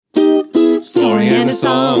Story and a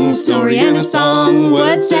song, story and a song.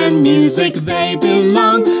 Words and music, they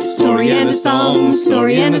belong. Story and a song,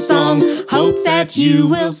 story and a song. Hope that you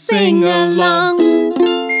will sing along.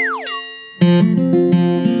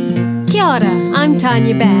 Kia ora, I'm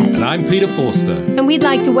Tanya Bad. And I'm Peter Forster. And we'd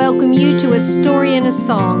like to welcome you to A Story and a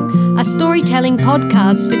Song, a storytelling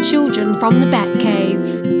podcast for children from the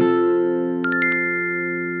Batcave.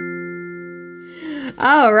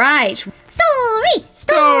 All right.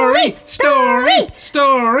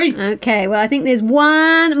 Story. Okay, well, I think there's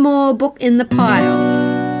one more book in the pile.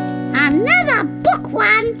 Another book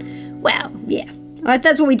one? Well, yeah.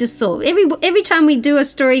 That's what we just thought. Every time we do a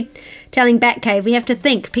storytelling Batcave, we have to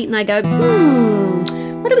think. Pete and I go,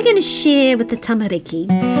 what are we going to share with the tamariki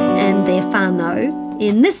and their whānau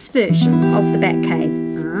in this version of the Batcave?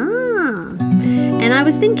 And I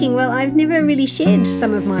was thinking, well, I've never really shared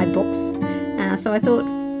some of my books. So I thought,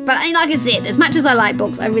 but like I said, as much as I like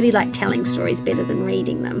books, I really like telling stories better than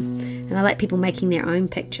reading them. And I like people making their own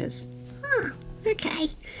pictures. Okay.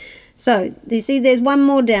 So, you see, there's one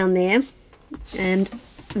more down there. And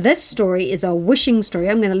this story is a wishing story.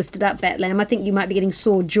 I'm going to lift it up, Batlam. I think you might be getting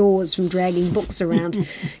sore jaws from dragging books around.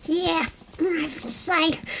 Yeah, I have to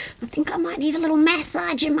say, I think I might need a little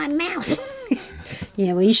massage in my mouth.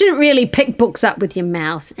 Yeah, well, you shouldn't really pick books up with your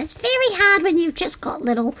mouth. It's very hard when you've just got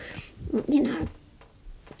little,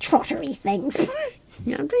 trottery things.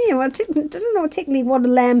 I don't know technically what a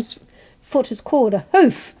lamb's foot is called. A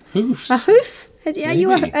hoof. Hoofs. A hoof? Do you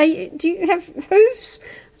have hoofs?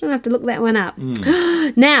 I don't have to look that one up.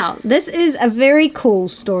 Now, this is a very cool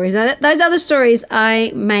story. Now, those other stories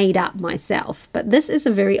I made up myself, but this is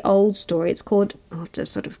a very old story. It's called, I'll have to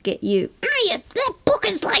sort of get you. That book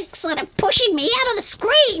is like sort of pushing me out of the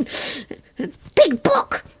screen. Big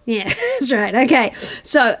book. Yeah, that's right. Okay.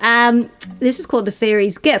 So, this is called The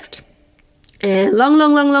Faery's Gift. And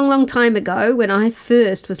long time ago, when I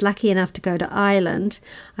first was lucky enough to go to Ireland,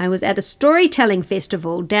 I was at a storytelling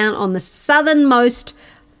festival down on the southernmost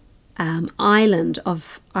island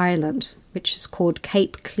of Ireland, which is called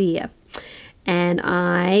Cape Clear. And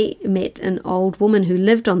I met an old woman who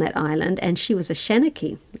lived on that island, and she was a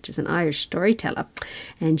Shanachie, which is an Irish storyteller.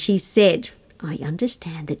 And she said, I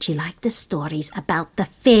understand that you like the stories about the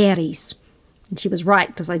fairies. And she was right,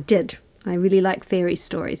 because I did. I really like fairy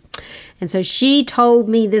stories. And so she told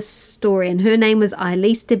me this story, and her name was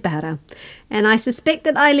Elise de Barra. And I suspect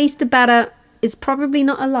that Elise de Barra is probably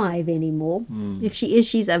not alive anymore. If she is,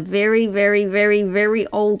 she's a very, very, very, very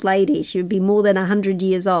old lady. She would be more than 100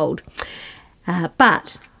 years old.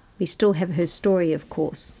 But we still have her story, of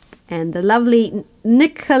course. And the lovely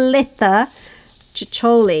Nicoletta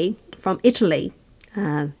Ciccioli from Italy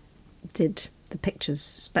did the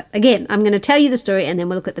pictures. But again, I'm going to tell you the story and then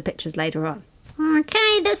we'll look at the pictures later on.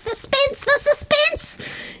 Okay, the suspense.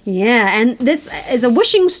 Yeah, and this is a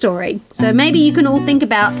wishing story. So maybe you can all think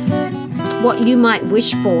about what you might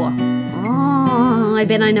wish for. Oh, I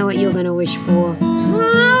bet I know what you're going to wish for.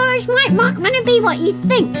 Oh, it might not going to be what you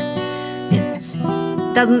think.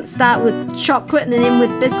 It doesn't start with chocolate and end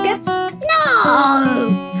with biscuits? No!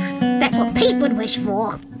 That's what Pete would wish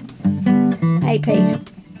for. Hey, Pete.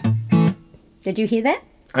 Did you hear that?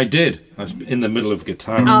 I did. I was in the middle of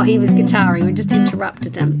guitar. Oh, he was guitaring. We just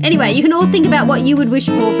interrupted him. Anyway, you can all think about what you would wish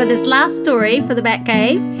for this last story for the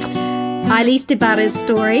Batcave. Elise de Barra's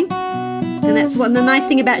story. And that's what the nice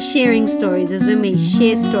thing about sharing stories is when we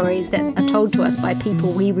share stories that are told to us by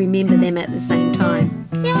people, we remember them at the same time.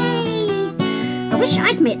 Yay! I wish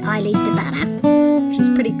I'd met Elise de Barra. She's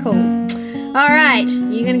pretty cool. All right,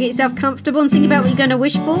 you're going to get yourself comfortable and think about what you're going to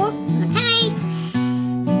wish for? Okay.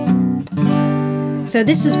 So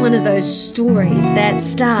this is one of those stories that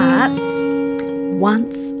starts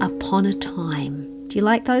once upon a time. Do you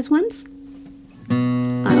like those ones?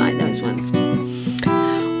 I like those ones.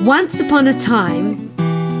 Once upon a time,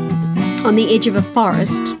 on the edge of a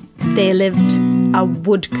forest, there lived a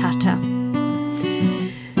woodcutter.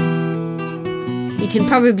 You can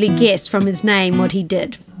probably guess from his name what he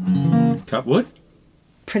did. Cut wood?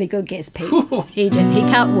 Pretty good guess, Pete. He did. He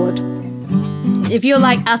cut wood. If you're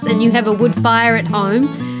like us and you have a wood fire at home,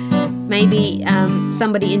 maybe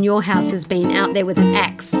somebody in your house has been out there with an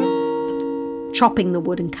axe, chopping the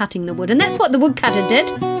wood and cutting the wood. And that's what the woodcutter did.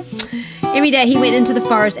 Every day he went into the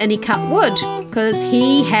forest and he cut wood because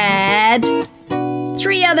he had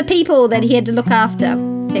 3 other people that he had to look after.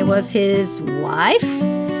 There was his wife,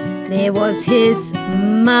 there was his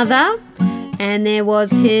mother, and there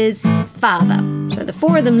was his father. So the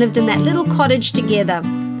 4 of them lived in that little cottage together.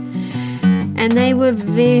 And they were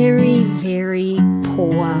very, very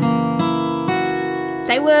poor.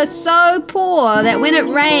 They were so poor that when it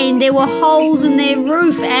rained, there were holes in their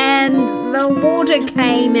roof and the the water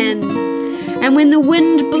came in. And when the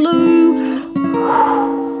wind blew,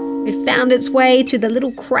 it found its way through the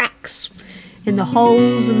little cracks in the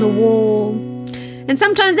holes in the wall. And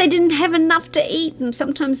sometimes they didn't have enough to eat, and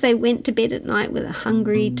sometimes they went to bed at night with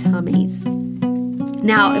hungry tummies.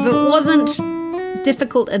 Now, if it wasn't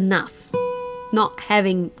difficult enough not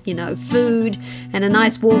having, food and a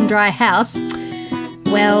nice warm dry house,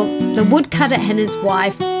 well, the woodcutter and his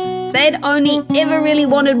wife, they'd only ever really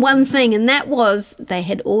wanted one thing, and that was they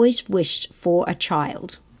had always wished for a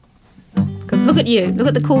child. Because look at you, look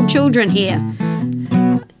at the cool children here.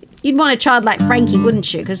 You'd want a child like Frankie,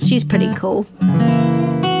 wouldn't you? Because she's pretty cool.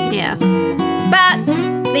 Yeah. But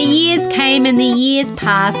the years came and the years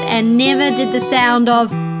passed, and never did the sound of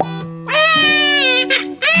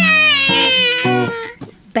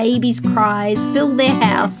babies' cries fill their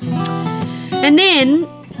house. And then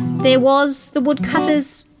there was the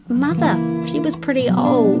woodcutter's mother. She was pretty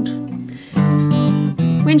old.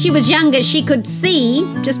 When she was younger, she could see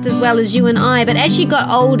just as well as you and I, but as she got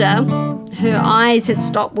older, her eyes had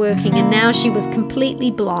stopped working, and now she was completely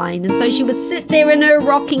blind. And so she would sit there in her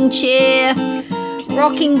rocking chair,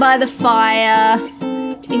 rocking by the fire,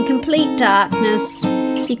 in complete darkness.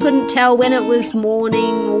 She couldn't tell when it was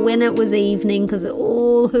morning or when it was evening, because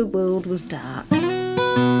all her world was dark.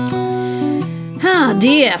 Ah,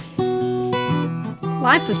 dear.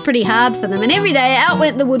 Life was pretty hard for them, and every day out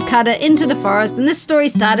went the woodcutter into the forest. And this story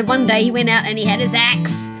started one day. He went out and he had his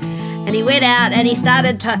axe, and he went out and he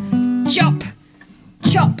started to chop,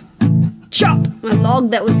 chop, chop a log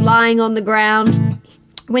that was lying on the ground,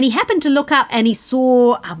 when he happened to look up and he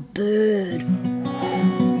saw a bird.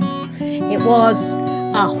 It was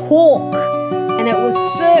a hawk, and it was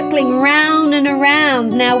circling round and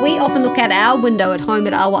around. Now, we often look out our window at home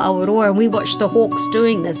at Awaroa and we watch the hawks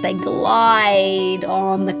doing this. They glide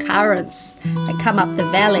on the currents that come up the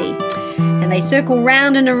valley, and they circle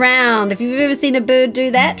round and around. If you've ever seen a bird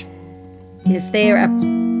do that, if they're a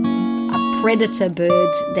predator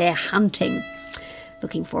bird, they're hunting,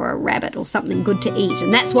 looking for a rabbit or something good to eat.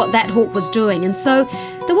 And that's what that hawk was doing. And so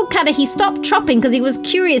the woodcutter, he stopped chopping because he was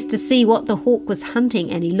curious to see what the hawk was hunting.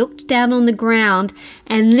 And he looked down on the ground,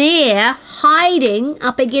 and there, hiding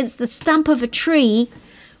up against the stump of a tree,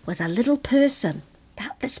 was a little person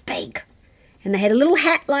about this big. And they had a little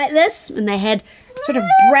hat like this, and they had sort of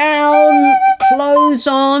brown clothes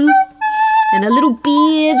on and a little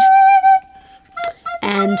beard.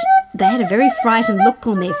 And they had a very frightened look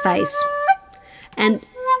on their face. And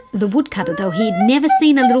the woodcutter, though he'd never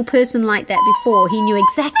seen a little person like that before, he knew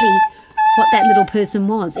exactly what that little person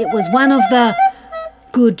was. It was one of the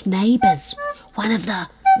good neighbours, one of the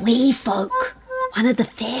wee folk, one of the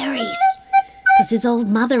fairies, because his old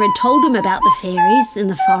mother had told him about the fairies in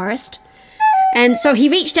the forest. And so he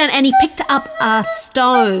reached down and he picked up a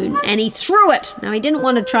stone and he threw it. Now, he didn't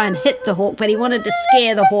want to try and hit the hawk, but he wanted to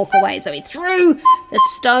scare the hawk away. So he threw the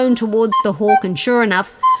stone towards the hawk, and sure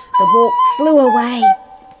enough, the hawk flew away.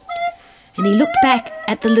 And he looked back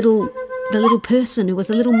at the little person, who was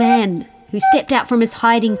a little man, who stepped out from his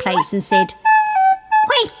hiding place and said,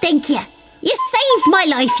 Why, thank you. You saved my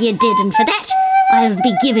life, you did, and for that, I'll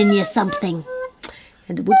be giving you something.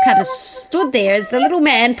 And the woodcutter stood there as the little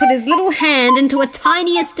man put his little hand into a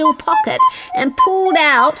tinier still pocket and pulled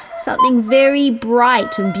out something very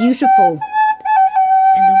bright and beautiful.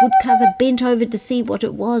 And the woodcutter bent over to see what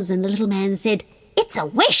it was, and the little man said, It's a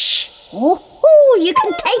wish. Oh, you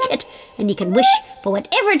can take it, and you can wish for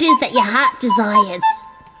whatever it is that your heart desires.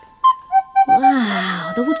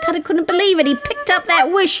 Wow, the woodcutter couldn't believe it. He picked up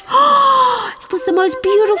that wish. Oh, it was the most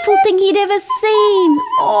beautiful thing he'd ever seen.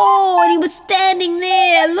 Oh, and he was standing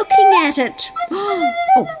there looking at it.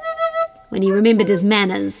 Oh, when he remembered his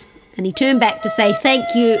manners, and he turned back to say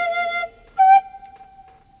thank you.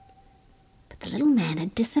 But the little man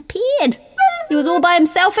had disappeared. He was all by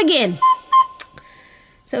himself again.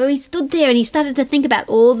 So he stood there and he started to think about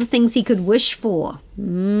all the things he could wish for.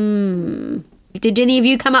 Did any of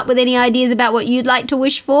you come up with any ideas about what you'd like to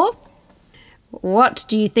wish for? What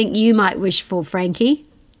do you think you might wish for, Frankie?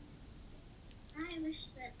 I wish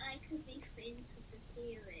that I could be friends with the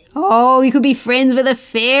fairy. Oh, you could be friends with a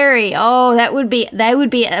fairy. Oh, that would be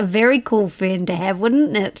a very cool friend to have,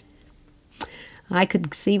 wouldn't it? I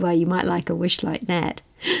could see why you might like a wish like that.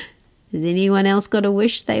 Has anyone else got a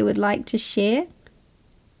wish they would like to share?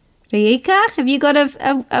 Riika, have you got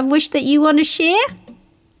a wish that you want to share?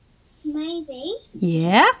 Maybe.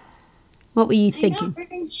 Yeah? What were you thinking? I'm not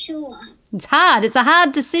really sure. It's hard. It's a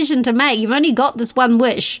hard decision to make. You've only got this one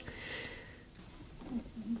wish.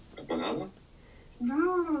 A banana?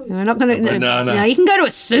 No. We're not going to. Banana. No, you can go to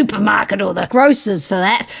a supermarket or the grocers for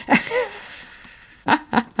that.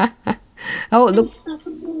 Oh, look.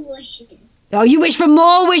 Unstoppable wishes. Oh, you wish for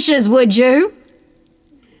more wishes, would you?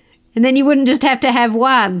 And then you wouldn't just have to have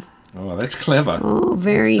one. Oh, that's clever. Oh,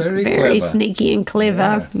 very clever. sneaky and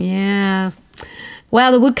clever. Yeah.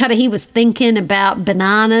 Well, the woodcutter, he was thinking about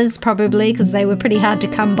bananas, probably, because they were pretty hard to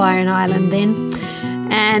come by on Ireland then.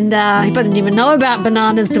 And he didn't even know about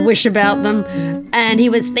bananas to wish about them. And he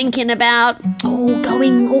was thinking about,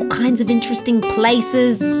 going all kinds of interesting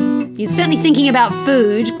places. He was certainly thinking about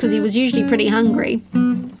food, because he was usually pretty hungry.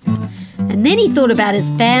 And then he thought about his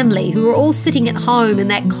family, who were all sitting at home in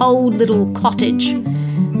that cold little cottage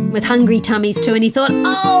with hungry tummies too. And he thought,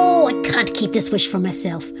 I can't keep this wish for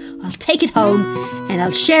myself. I'll take it home and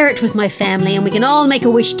I'll share it with my family and we can all make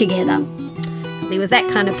a wish together. Because he was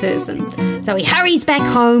that kind of person. So he hurries back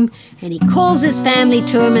home and he calls his family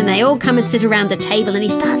to him and they all come and sit around the table and he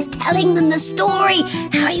starts telling them the story,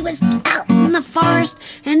 how he was out in the forest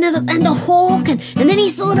and the hawk and then he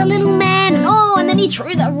saw the little man and then he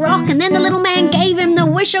threw the rock and then the little man gave him the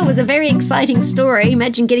wish. It was a very exciting story.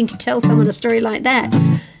 Imagine getting to tell someone a story like that.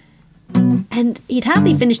 And he'd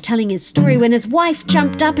hardly finished telling his story when his wife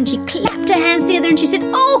jumped up and she clapped her hands together and she said,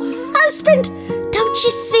 husband, don't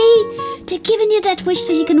you see? They're giving you that wish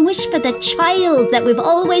so you can wish for the child that we've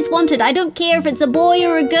always wanted. I don't care if it's a boy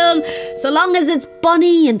or a girl, so long as it's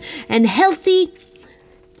bonny and healthy.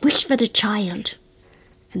 Wish for the child.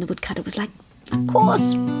 And the woodcutter was like, of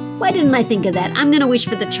course. Why didn't I think of that? I'm going to wish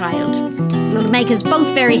for the child. It'll make us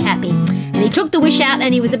both very happy. And he took the wish out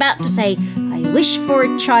and he was about to say, I wish for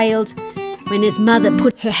a child, when his mother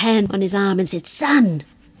put her hand on his arm and said, Son,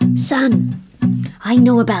 I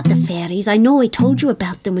know about the fairies. I know I told you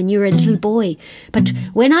about them when you were a little boy. But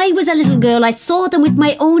when I was a little girl, I saw them with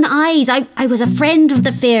my own eyes. I was a friend of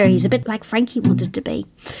the fairies, a bit like Frankie wanted to be.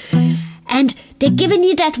 And they're giving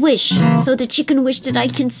you that wish so that you can wish that I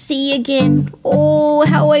can see again. Oh,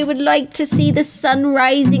 how I would like to see the sun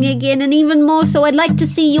rising again. And even more so, I'd like to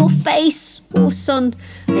see your face. Oh, son,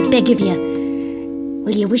 I beg of you.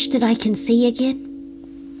 Will you wish that I can see again?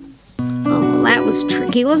 Oh, well, that was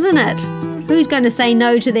tricky, wasn't it? Who's going to say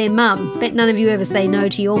no to their mum? Bet none of you ever say no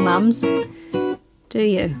to your mums. Do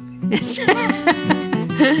you?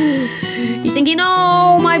 You're thinking,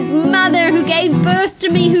 my mother who gave birth to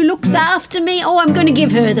me, who looks after me. I'm going to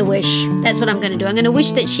give her the wish. That's what I'm going to do. I'm going to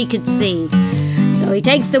wish that she could see. So he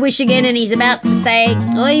takes the wish again and he's about to say,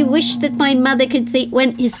 I wish that my mother could see.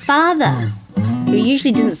 When his father, who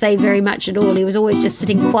usually didn't say very much at all, he was always just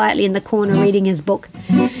sitting quietly in the corner reading his book.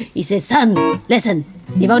 He says, son, listen,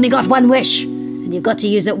 you've only got one wish and you've got to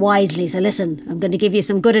use it wisely. So listen, I'm going to give you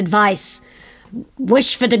some good advice.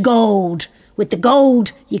 Wish for the gold. With the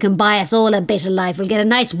gold, you can buy us all a better life. We'll get a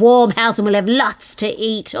nice warm house and we'll have lots to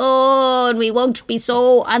eat. And we won't be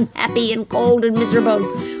so unhappy and cold and miserable.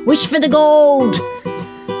 Wish for the gold.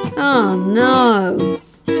 Oh, no.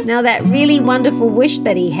 Now that really wonderful wish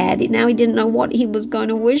that he had, now he didn't know what he was going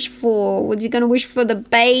to wish for. Was he going to wish for the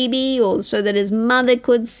baby or so that his mother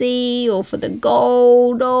could see or for the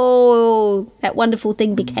gold? Oh, that wonderful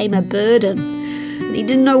thing became a burden. And he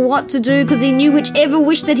didn't know what to do because he knew whichever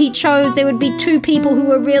wish that he chose, there would be two people who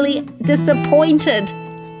were really disappointed.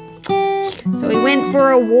 So he went for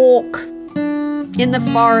a walk in the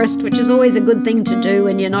forest, which is always a good thing to do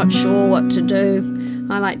when you're not sure what to do.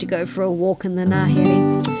 I like to go for a walk in the Nahiri.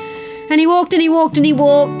 And he walked and he walked and he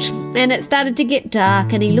walked, and it started to get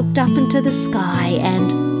dark, and he looked up into the sky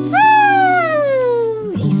and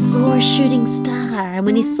he saw a shooting star. And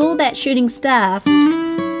when he saw that shooting star,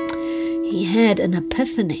 he had an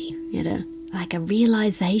epiphany, like a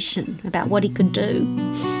realization about what he could do.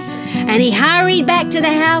 And he hurried back to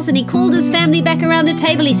the house and he called his family back around the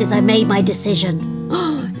table. He says, I made my decision.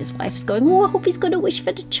 His wife's going, I hope he's going to wish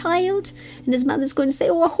for the child. And his mother's going to say,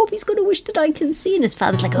 I hope he's going to wish that I can see. And his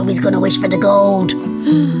father's like, he's going to wish for the gold.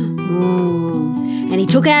 And he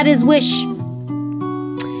took out his wish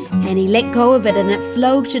and he let go of it and it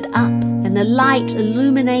floated up and the light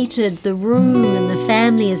illuminated the room and the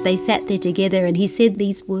family as they sat there together. And he said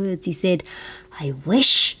these words. He said, I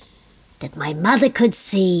wish that my mother could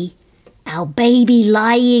see our baby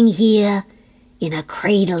lying here in a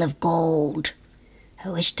cradle of gold. I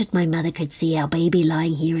wish that my mother could see our baby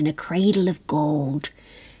lying here in a cradle of gold.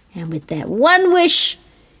 And with that one wish,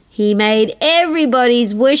 he made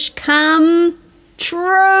everybody's wish come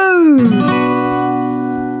true.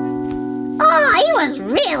 He was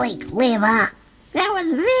really clever. That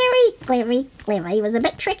was very clever. He was a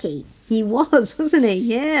bit tricky. He was, wasn't he?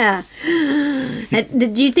 Yeah.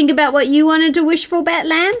 Did you think about what you wanted to wish for,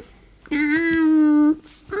 Batlan?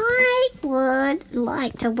 I would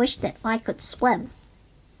like to wish that I could swim.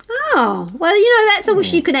 Oh, well, that's a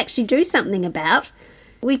wish you could actually do something about.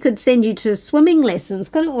 We could send you to swimming lessons,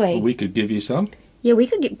 couldn't we? We could give you some. Yeah, we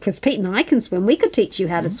could because Pete and I can swim. We could teach you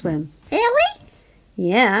how to swim. Really?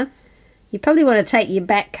 Yeah. You probably want to take your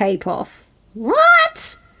back cape off.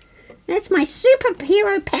 What? That's my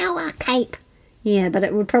superhero power cape. Yeah, but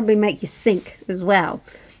it would probably make you sink as well.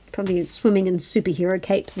 Probably swimming in superhero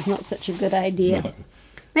capes is not such a good idea. No.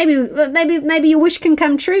 Maybe your wish can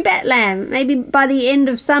come true, Bat Lamb. Maybe by the end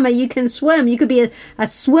of summer you can swim. You could be a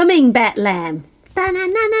swimming Bat Lamb. Splish,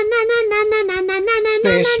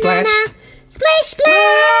 splash. Splish,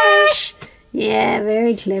 splash. Yeah,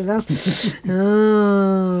 very clever.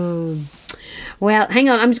 Oh. Well, hang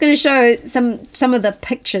on. I'm just going to show some of the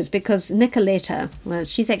pictures because Nicoletta, well,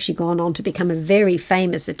 she's actually gone on to become a very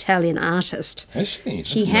famous Italian artist. Has she?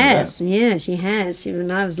 She has. Yeah, she has.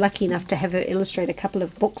 And I was lucky enough to have her illustrate a couple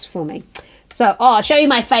of books for me. So, I'll show you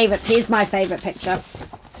my favourite. Here's my favourite picture.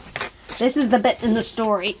 This is the bit in the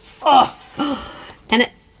story. And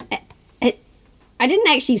I didn't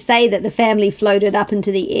actually say that the family floated up into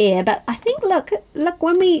the air, but I think, look,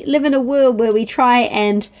 when we live in a world where we try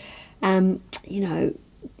and,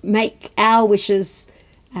 make our wishes,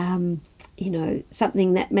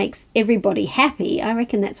 something that makes everybody happy, I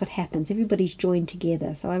reckon that's what happens. Everybody's joined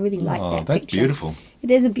together. So I really like that that's picture. Beautiful.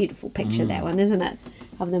 It is a beautiful picture, that one, isn't it?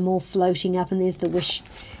 Of them all floating up, and there's the wish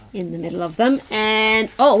in the middle of them. And,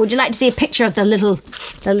 would you like to see a picture of the little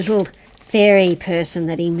fairy person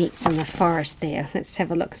that he meets in the forest there? Let's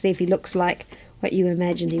have a look, see if he looks like what you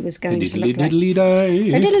imagined he was going to look like.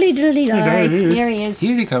 Diddly-diddly-die. Here he is.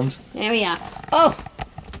 Here he comes. There we are.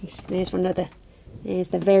 There's one of there's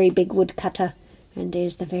the very big woodcutter, and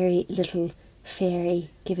there's the very little fairy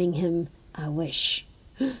giving him a wish.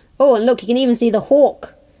 Oh, and look, you can even see the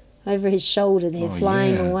hawk over his shoulder there,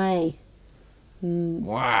 flying away.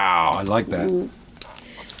 Wow, I like that.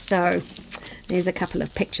 So, there's a couple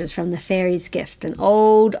of pictures from The Fairy's Gift, an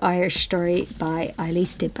old Irish story by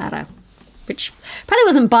Elise de Barra, which probably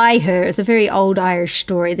wasn't by her. It's a very old Irish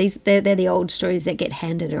story. They're the old stories that get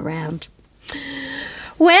handed around.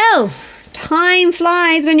 Well, time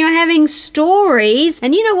flies when you're having stories.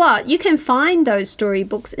 And you know what? You can find those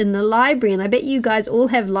storybooks in the library, and I bet you guys all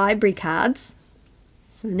have library cards.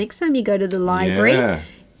 So next time you go to the library,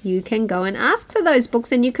 you can go and ask for those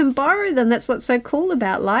books and you can borrow them. That's what's so cool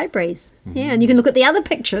about libraries. Mm-hmm. Yeah, and you can look at the other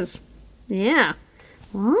pictures. Yeah.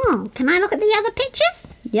 Oh, can I look at the other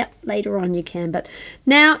pictures? Yep, later on you can. But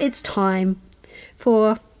now it's time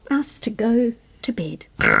for us to go to bed.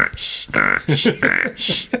 Yeah,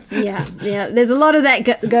 there's a lot of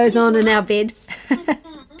that goes on in our bed.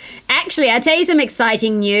 Actually, I'll tell you some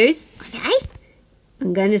exciting news. Okay.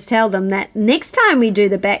 I'm going to tell them that next time we do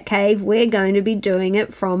the Bat Cave, we're going to be doing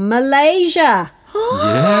it from Malaysia.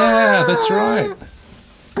 Yeah, that's right.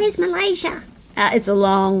 Where's Malaysia? It's a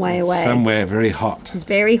long way away. Somewhere very hot. It's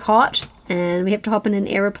very hot, and we have to hop in an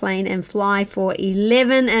aeroplane and fly for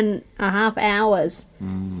 11 and a half hours.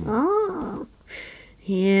 Oh.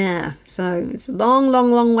 Yeah, so it's a long, long,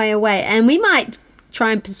 long way away. And we might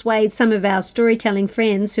try and persuade some of our storytelling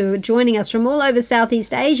friends who are joining us from all over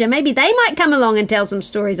Southeast Asia. Maybe they might come along and tell some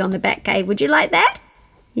stories on the Bat Cave. Would you like that?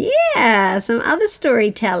 Yeah, some other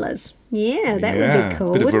storytellers. Yeah, that would be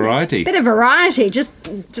cool. Bit of variety. Bit of variety. Just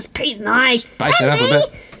Pete and I. Spice it up a bit.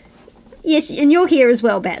 Yes, and you're here as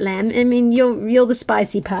well, Bat Lamb. I mean, you're the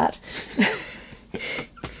spicy part.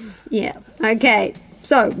 Yeah. Okay.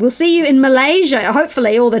 So we'll see you in Malaysia.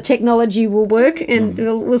 Hopefully all the technology will work, and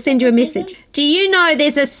we'll send you a message. Do you know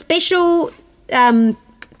there's a special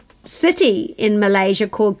city in Malaysia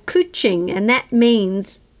called Kuching, and that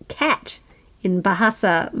means cat in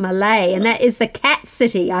Bahasa Malay, and that is the cat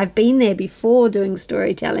city. I've been there before doing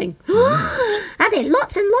storytelling. Are there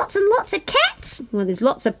lots and lots and lots of cats? Well, there's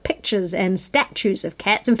lots of pictures and statues of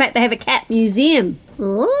cats. In fact, they have a cat museum.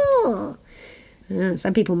 Ooh.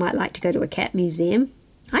 Some people might like to go to a cat museum.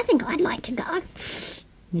 I think I'd like to go.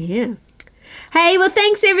 Yeah. Hey, well,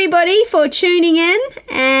 thanks everybody for tuning in,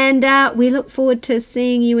 and we look forward to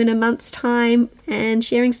seeing you in a month's time and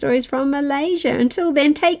sharing stories from Malaysia. Until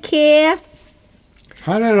then, take care.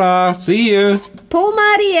 Harara, see you. Po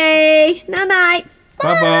Marie. Night-night.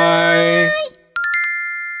 Bye-bye.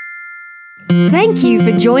 Thank you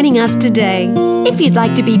for joining us today. If you'd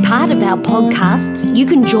like to be part of our podcasts, you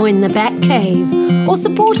can join the Bat Cave or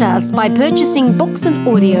support us by purchasing books and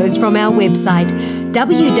audios from our website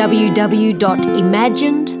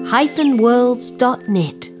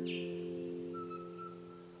www.imagined-worlds.net.